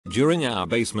During our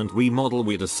basement remodel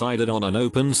we decided on an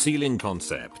open ceiling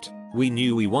concept. We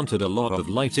knew we wanted a lot of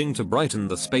lighting to brighten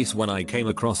the space. When I came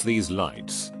across these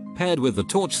lights, paired with the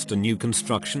TORCHSTAR new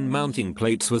construction mounting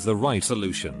plates, was the right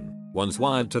solution. Once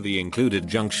wired to the included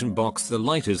junction box, the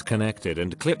light is connected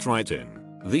and clipped right in.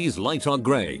 These lights are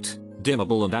great,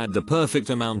 dimmable, and add the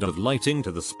perfect amount of lighting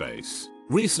to the space.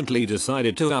 Recently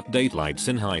decided to update lights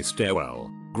in high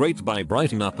stairwell. Great buy,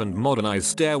 brighten up and modernize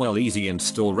stairwell, easy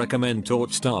install, recommend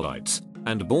TORCHSTAR lights,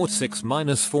 and bought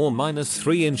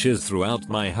 6-4-3 inches throughout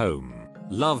my home.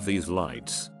 Love these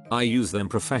lights. I use them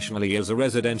professionally as a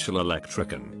residential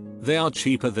electrician. They are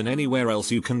cheaper than anywhere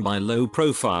else you can buy low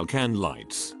profile can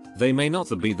lights. They may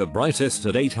not be the brightest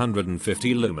at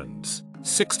 850 lumens.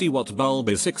 60 watt bulb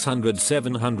is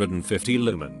 600-750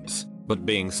 lumens. But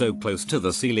being so close to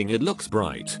the ceiling it looks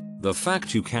bright. The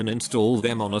fact you can install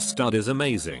them on a stud is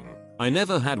amazing. I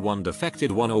never had one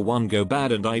defected one or one go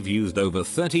bad, and I've used over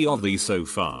 30 of these so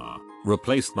far.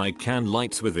 Replaced my can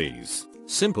lights with these.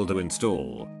 Simple to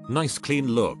install, nice clean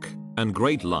look, and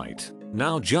great light.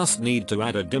 Now just need to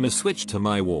add a dimmer switch to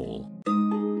my wall.